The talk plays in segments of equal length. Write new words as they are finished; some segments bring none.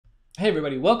Hey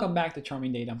everybody, welcome back to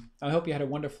Charming Data. I hope you had a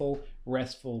wonderful,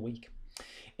 restful week.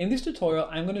 In this tutorial,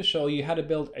 I'm going to show you how to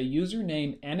build a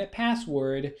username and a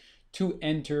password to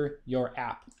enter your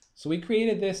app. So we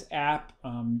created this app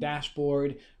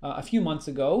dashboard a few months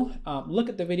ago. Look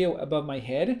at the video above my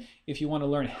head if you want to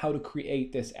learn how to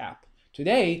create this app.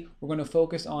 Today, we're going to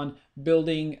focus on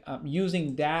building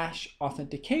using Dash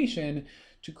Authentication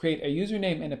to create a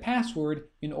username and a password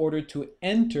in order to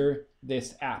enter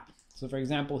this app. So for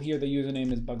example, here the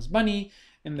username is Bugs Bunny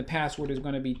and the password is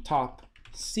going to be top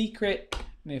secret.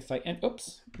 And if I,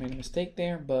 oops, made a mistake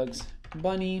there, Bugs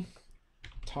Bunny,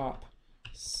 top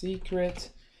secret.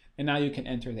 And now you can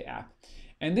enter the app.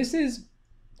 And this is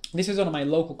on my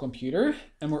local computer,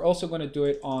 and we're also going to do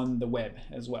it on the web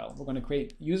as well. We're going to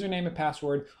create username and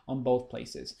password on both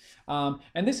places.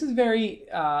 And this is very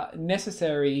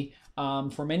necessary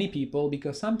for many people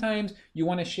because sometimes you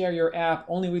want to share your app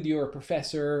only with your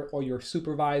professor or your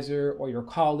supervisor or your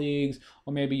colleagues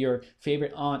or maybe your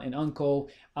favorite aunt and uncle.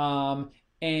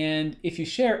 And if you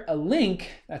share a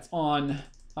link that's on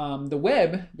the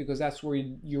web, because that's where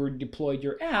you deployed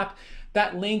your app,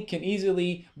 that link can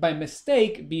easily, by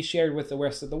mistake, be shared with the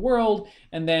rest of the world,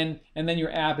 and then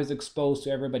your app is exposed to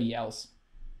everybody else.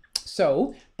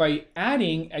 So by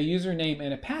adding a username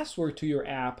and a password to your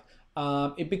app,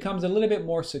 it becomes a little bit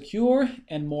more secure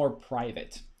and more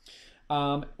private.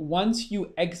 Once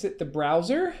you exit the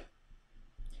browser,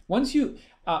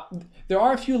 there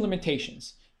are a few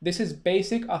limitations. This is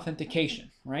basic authentication,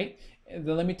 right?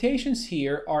 The limitations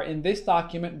here are in this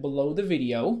document below the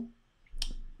video.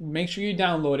 Make sure you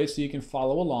download it so you can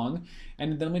follow along.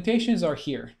 And the limitations are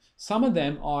here. Some of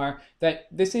them are that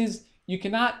you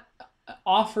cannot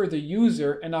offer the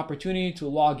user an opportunity to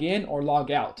log in or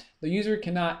log out. The user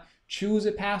cannot choose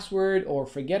a password or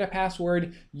forget a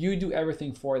password. You do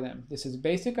everything for them. This is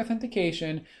basic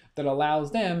authentication that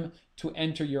allows them to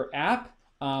enter your app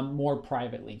more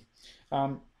privately.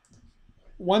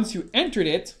 Once you entered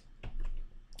it,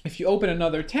 if you open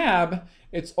another tab,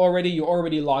 you're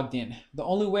already logged in. The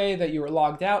only way that you're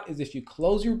logged out is if you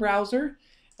close your browser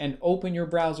and open your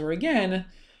browser again.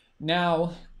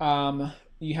 Now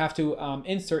you have to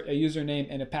insert a username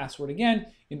and a password again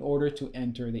in order to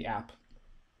enter the app.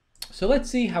 So let's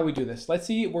see how we do this.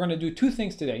 We're going to do two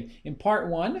things today. In part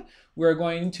one, we're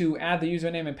going to add the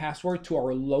username and password to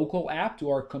our local app, to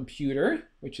our computer,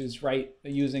 which is right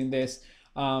using this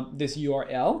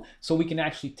URL, so we can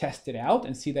actually test it out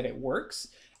and see that it works.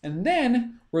 And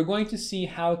then we're going to see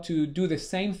how to do the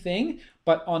same thing,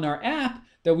 but on our app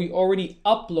that we already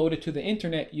uploaded to the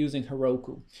internet using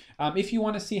Heroku. If you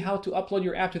want to see how to upload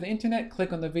your app to the internet,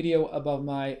 click on the video above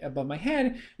my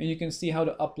head, and you can see how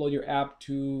to upload your app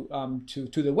to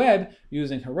the web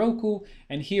using Heroku.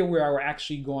 And here we are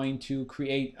actually going to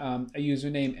create a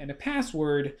username and a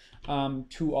password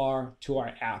to our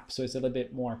app, so it's a little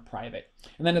bit more private.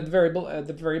 And then at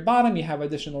the very bottom, you have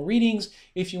additional readings.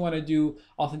 If you want to do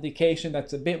authentication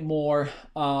that's a bit more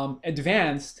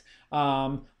advanced,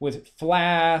 with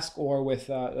Flask or with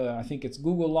I think it's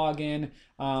Google login,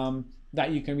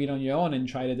 that you can read on your own and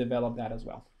try to develop that as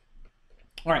well.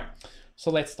 All right,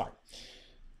 so let's start.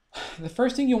 The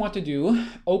first thing you want to do,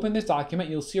 open this document.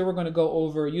 You'll see we're going to go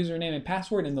over username and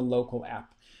password in the local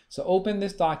app. So open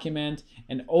this document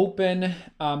and open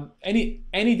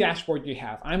any dashboard you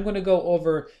have. I'm going to go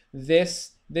over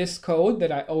this code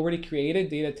that I already created,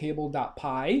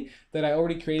 datatable.py, that I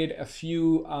already created a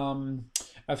few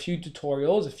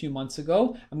tutorials a few months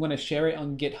ago. I'm going to share it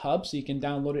on GitHub so you can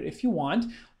download it if you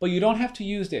want, but you don't have to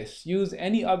use this. Use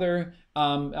any other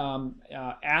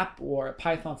app or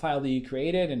Python file that you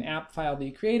created, an app file that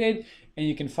you created, and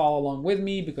you can follow along with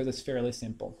me because it's fairly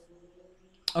simple.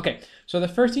 Okay, so the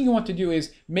first thing you want to do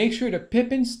is make sure to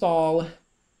pip install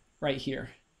right here.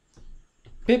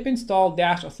 Pip install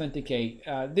Dash Authenticate.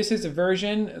 This is a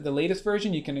version, the latest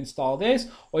version. You can install this,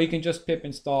 or you can just pip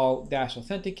install Dash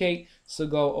Authenticate. So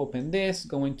go open this,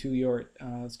 go into your,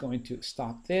 it's going to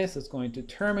stop this, it's going to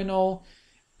terminal,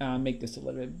 make this a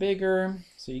little bit bigger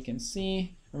so you can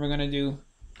see. And we're going to do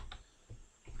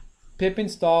pip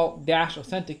install Dash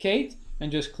Authenticate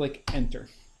and just click enter.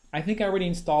 I think I already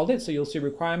installed it, so you'll see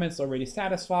requirements already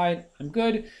satisfied. I'm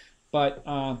good, but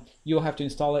you'll have to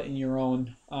install it in your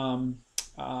own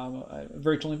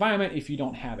virtual environment if you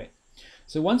don't have it.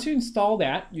 So once you install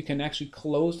that, you can actually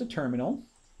close the terminal.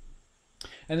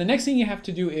 And the next thing you have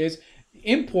to do is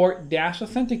import Dash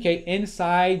Authenticate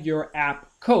inside your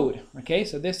app code. Okay,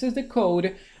 so this is the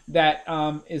code that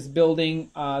is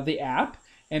building the app.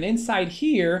 And inside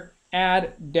here,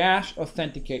 add Dash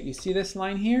Authenticate. You see this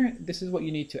line here? This is what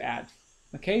you need to add,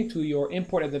 okay, to your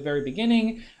import at the very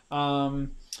beginning.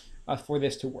 for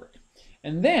this to work.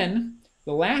 And then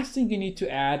the last thing you need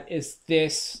to add is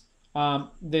this,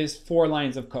 this 4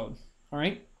 lines of code. All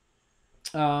right.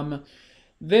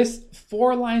 This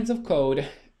 4 lines of code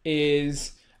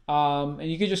is, and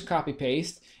you can just copy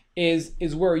paste,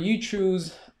 is where you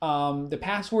choose the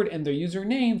password and the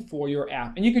username for your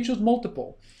app. And you can choose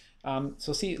multiple.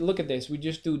 So see, look at this. We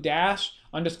just do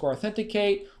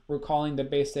dash_authenticate. We're calling the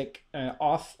basic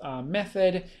auth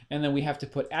method. And then we have to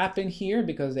put app in here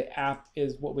because the app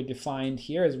is what we defined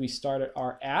here as we started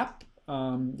our app.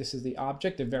 This is the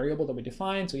object, the variable that we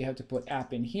defined. So you have to put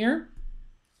app in here.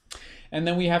 And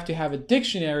then we have to have a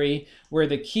dictionary where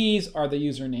the keys are the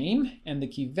username and the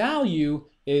key value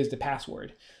is the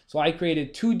password. So I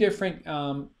created 2 different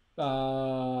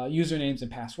usernames and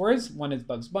passwords. One is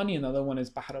Bugs Bunny, another one is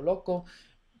Pájaro Loco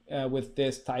with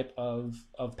this type of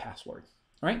password.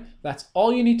 All right, that's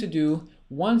all you need to do.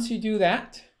 Once you do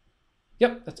that,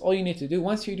 that's all you need to do.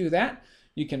 Once you do that,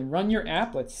 you can run your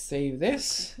app. Let's save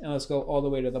this and let's go all the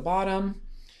way to the bottom.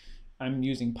 I'm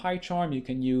using PyCharm. You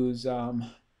can use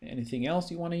anything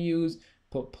else you want to use.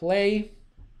 Put play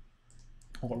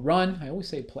or run. I always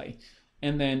say play.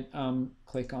 And then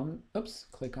click on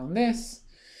this.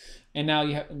 And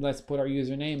now let's put our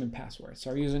username and password. So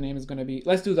our username is going to be,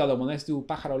 let's do the other one. Let's do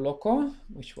Pájaro Loco,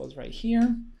 which was right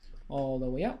here, all the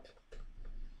way up.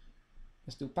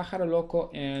 Let's do Pájaro Loco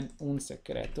and un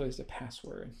secreto is the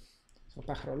password. So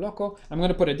Pájaro Loco. I'm going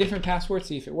to put a different password,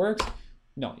 see if it works.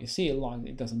 No, you see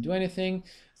it doesn't do anything.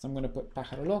 So I'm going to put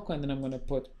Pájaro Loco and then I'm going to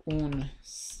put un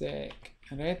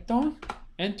secreto,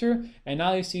 enter. And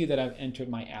now you see that I've entered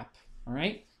my app. All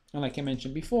right. And like I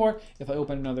mentioned before, if I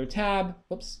open another tab,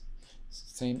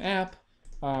 same app,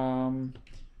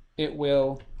 it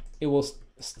will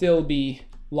still be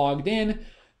logged in.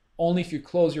 Only if you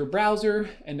close your browser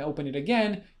and open it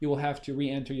again, you will have to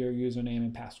re-enter your username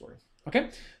and password.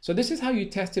 Okay, so this is how you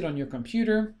test it on your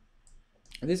computer.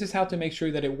 This is how to make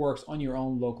sure that it works on your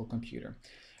own local computer.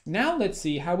 Now let's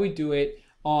see how we do it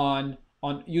on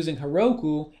using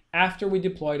Heroku after we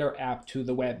deployed our app to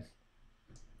the web.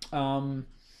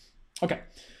 Okay,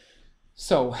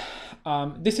 so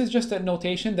this is just a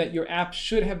notation that your app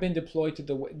should have been deployed to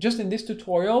the web. Just in this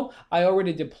tutorial, I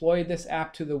already deployed this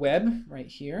app to the web right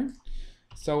here.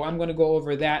 So I'm going to go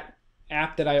over that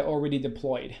app that I already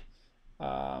deployed.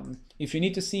 If you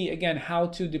need to see, again, how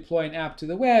to deploy an app to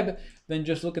the web, then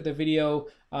just look at the video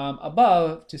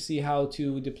above to see how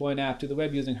to deploy an app to the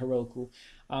web using Heroku.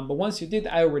 But once you did,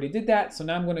 I already did that. So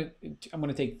now I'm going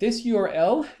to take this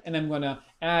URL and I'm going to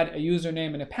add a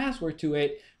username and a password to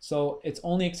it. So it's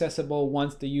only accessible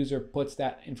once the user puts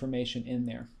that information in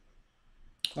there.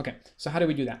 Okay, so how do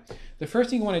we do that? The first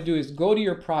thing you want to do is go to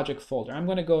your project folder. I'm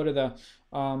going to go to the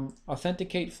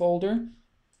authenticate folder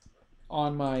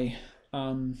on my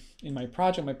in my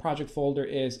project. My project folder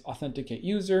is authenticate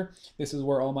user. This is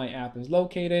where all my app is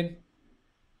located.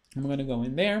 I'm going to go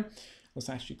in there. Let's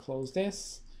actually close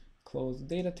this, close the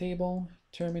data table,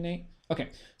 terminate.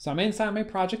 Okay, so I'm inside my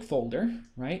project folder,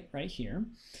 right here.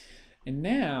 And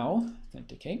now,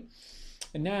 authenticate.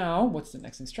 And now, what's the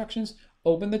next instructions?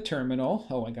 Open the terminal.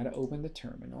 Oh, I gotta open the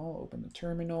terminal. Open the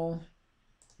terminal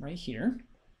right here.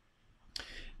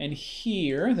 And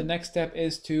here, the next step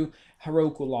is to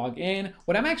Heroku log in.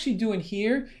 What I'm actually doing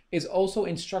here is also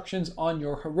instructions on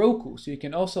your Heroku. So you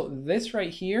can also, this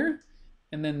right here,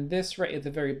 and then this right at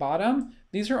the very bottom,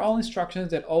 these are all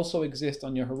instructions that also exist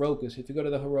on your Heroku. So if you go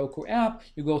to the Heroku app,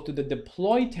 you go to the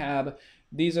deploy tab,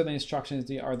 these are the instructions,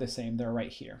 they are the same, they're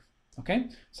right here. Okay,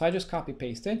 so I just copy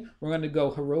pasted. We're going to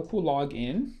go Heroku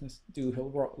login. Let's do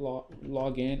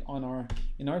login on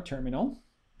in our terminal.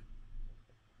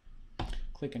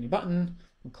 Click any button,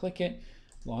 we'll click it,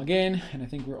 log in, and I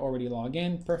think we're already logged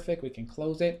in. Perfect, we can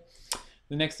close it.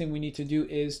 The next thing we need to do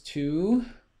is to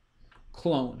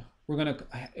clone. We're going to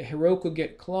Heroku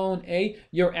get clone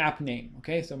your app name.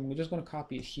 Okay, so I'm just going to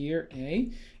copy it here,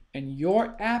 and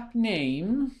your app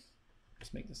name,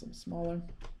 let's make this a little smaller,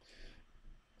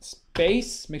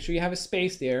 space, make sure you have a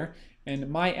space there, and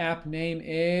my app name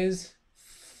is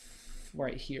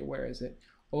right here. Where is it?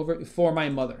 Over for my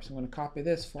mother. So I'm going to copy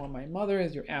this. For my mother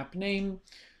is your app name,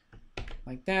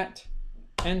 like that.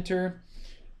 Enter.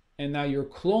 And now you're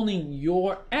cloning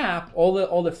your app,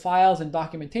 all the files and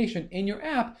documentation in your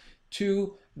app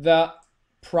to the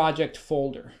project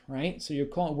folder, right? So you're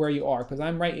calling where you are, because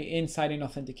I'm right inside in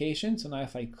authentication. So now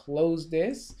if I close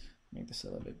this, make this a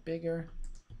little bit bigger.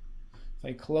 If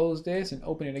I close this and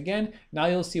open it again, now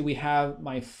you'll see we have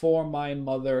my For My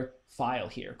Mother file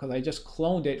here, because I just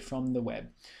cloned it from the web.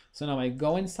 So now I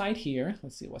go inside here.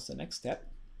 Let's see what's the next step.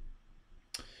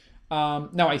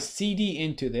 now I CD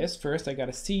into this. First, I got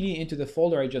to CD into the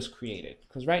folder I just created.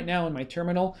 Because right now in my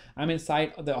terminal, I'm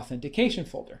inside the authentication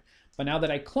folder. But now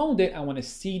that I cloned it, I want to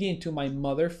CD into my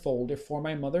mother folder, for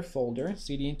my mother folder,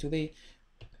 CD into the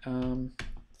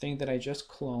thing that I just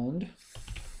cloned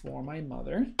for my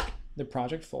mother, the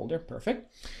project folder,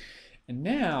 perfect. And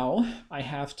now I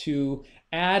have to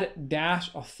add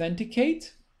Dash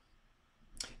Authenticate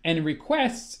and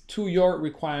requests to your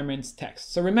requirements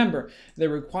text. So remember, the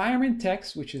requirement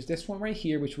text, which is this one right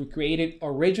here, which we created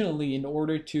originally in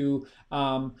order to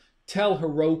tell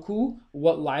Heroku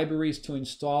what libraries to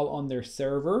install on their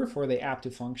server for the app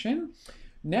to function.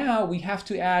 Now we have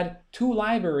to add two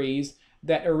libraries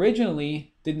that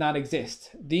originally did not exist.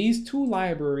 These two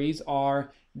libraries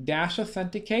are Dash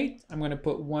Authenticate. I'm going to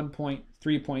put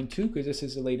 1.3.2 because this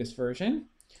is the latest version.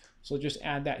 So just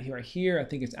add that right here. I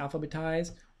think it's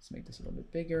alphabetized. Let's make this a little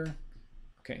bit bigger.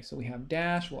 Okay, so we have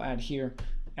Dash. We'll add here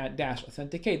at Dash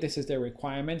Authenticate. This is their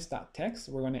requirements.txt.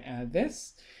 We're going to add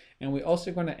this. And we're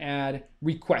also going to add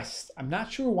requests. I'm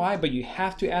not sure why, but you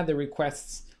have to add the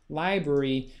requests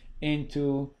library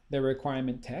into the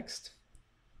requirement text.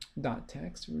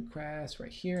 .text request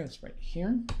right here. It's right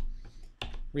here.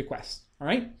 Request. All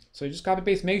right. So you just copy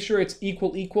paste. Make sure it's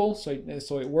equal so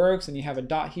it works. And you have a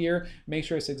dot here. Make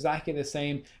sure it's exactly the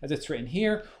same as it's written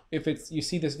here. If it's you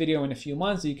see this video in a few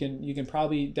months, you can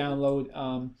probably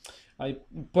download. I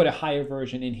put a higher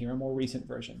version in here, a more recent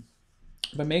version.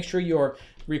 But make sure your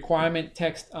requirement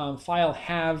text file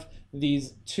have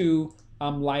these two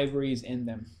libraries in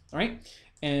them. All right.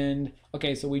 And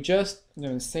okay, so I'm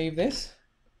going to save this.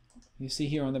 You see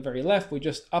here on the very left, we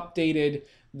just updated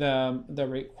the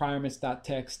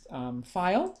requirements.txt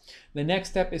file. The next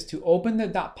step is to open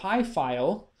the .py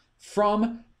file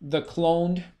from the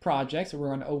cloned project. So we're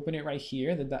going to open it right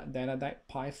here, the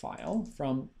data.py file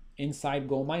from inside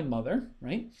Go My Mother,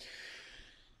 right?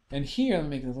 And here, let me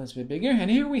make it a little bit bigger. And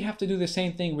here we have to do the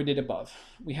same thing we did above.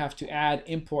 We have to add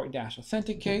import Dash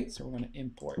Authenticate. So we're going to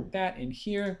import that in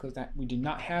here because we did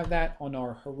not have that on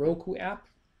our Heroku app.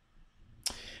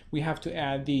 We have to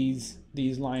add these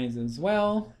lines as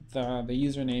well, the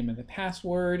username and the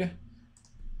password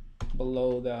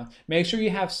below make sure you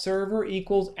have server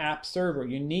equals app server.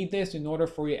 You need this in order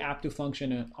for your app to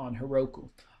function on Heroku.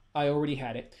 I already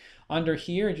had it. Under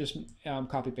here, just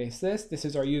copy paste this. This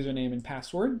is our username and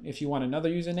password. If you want another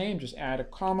username, just add a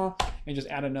comma and just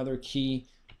add another key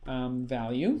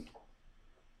value.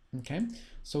 Okay,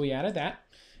 so we added that.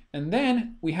 And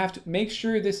then we have to make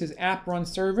sure this is app run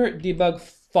server debug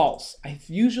false.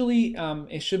 Usually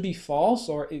it should be false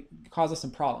or it causes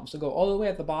some problems. So go all the way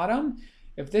at the bottom.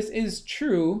 If this is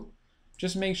true,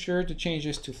 just make sure to change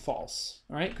this to false,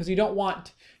 all right? Because you don't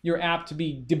want your app to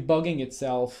be debugging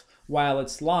itself while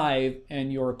it's live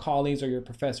and your colleagues or your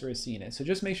professor is seeing it. So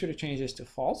just make sure to change this to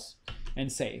false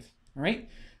and save, all right?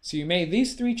 So you made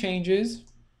these three changes,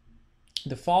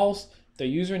 the false, the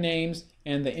usernames,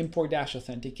 and the import Dash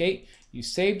Authenticate. You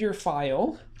saved your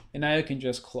file, and now you can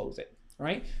just close it. All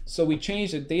right, so we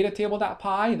changed the data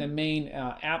table.py, the main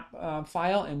app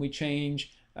file, and we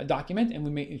change a document, and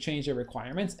we change the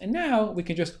requirements. And now we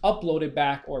can just upload it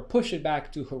back or push it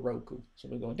back to Heroku. So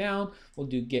we'll go down, we'll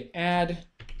do git add,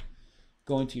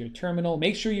 go into your terminal.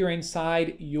 Make sure you're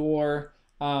inside your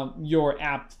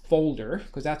app folder,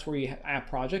 because that's where you have app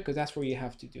project, because that's where you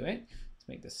have to do it. Let's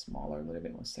make this smaller a little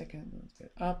bit. 1 second. Let's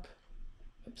get up.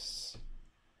 Oops.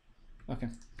 Okay.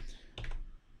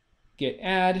 Git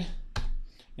add.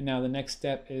 And now the next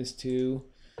step is to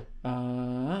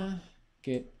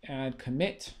git add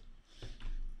commit.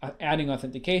 Adding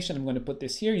authentication. I'm going to put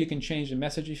this here. You can change the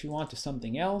message if you want to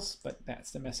something else, but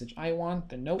that's the message I want,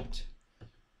 the note.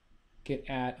 Git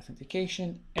add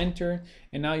authentication, enter.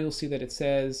 And now you'll see that it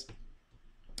says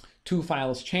 2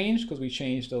 files changed because we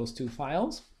changed those 2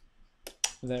 files,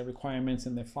 the requirements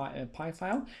in the py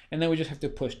file. And then we just have to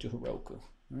push to Heroku. All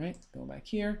right, go back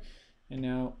here. And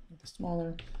now make it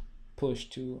smaller. Push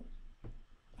to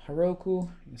Heroku,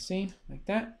 you see, like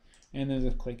that, and then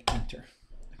just click enter.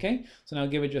 Okay, so now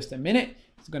give it just a minute.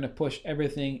 It's going to push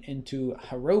everything into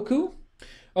Heroku.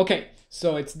 Okay,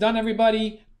 so it's done,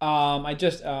 everybody.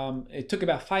 It took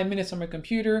about 5 minutes on my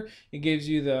computer. It gives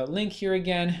you the link here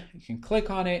again. You can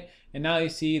click on it, and now you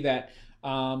see that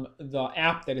the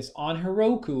app that is on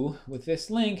Heroku with this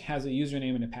link has a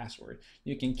username and a password.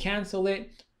 You can cancel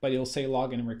it, but it'll say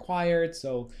login required.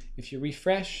 So if you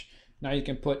refresh, now you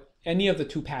can put any of the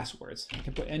 2 passwords. You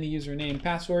can put any username,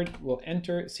 password. We'll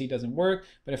enter. See, it doesn't work.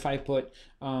 But if I put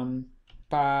Pájaro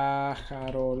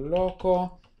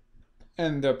Loco,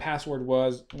 and the password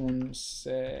was un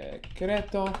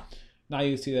secreto, Now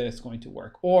you see that it's going to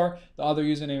work. Or the other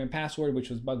username and password, which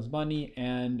was Bugs Bunny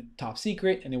and Top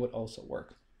Secret, and it would also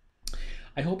work.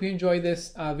 I hope you enjoyed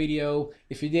this video.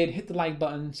 If you did, hit the like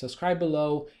button, subscribe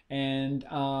below, and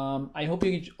I hope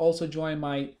you also join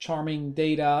my Charming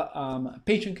Data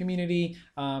Patreon community.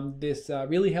 This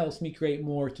really helps me create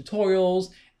more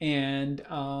tutorials and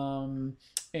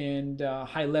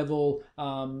high-level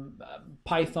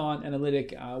Python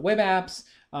analytic web apps.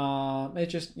 It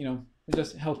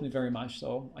just helps me very much.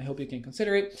 So I hope you can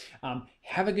consider it.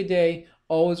 Have a good day.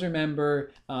 Always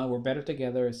remember, we're better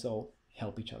together. So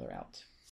help each other out.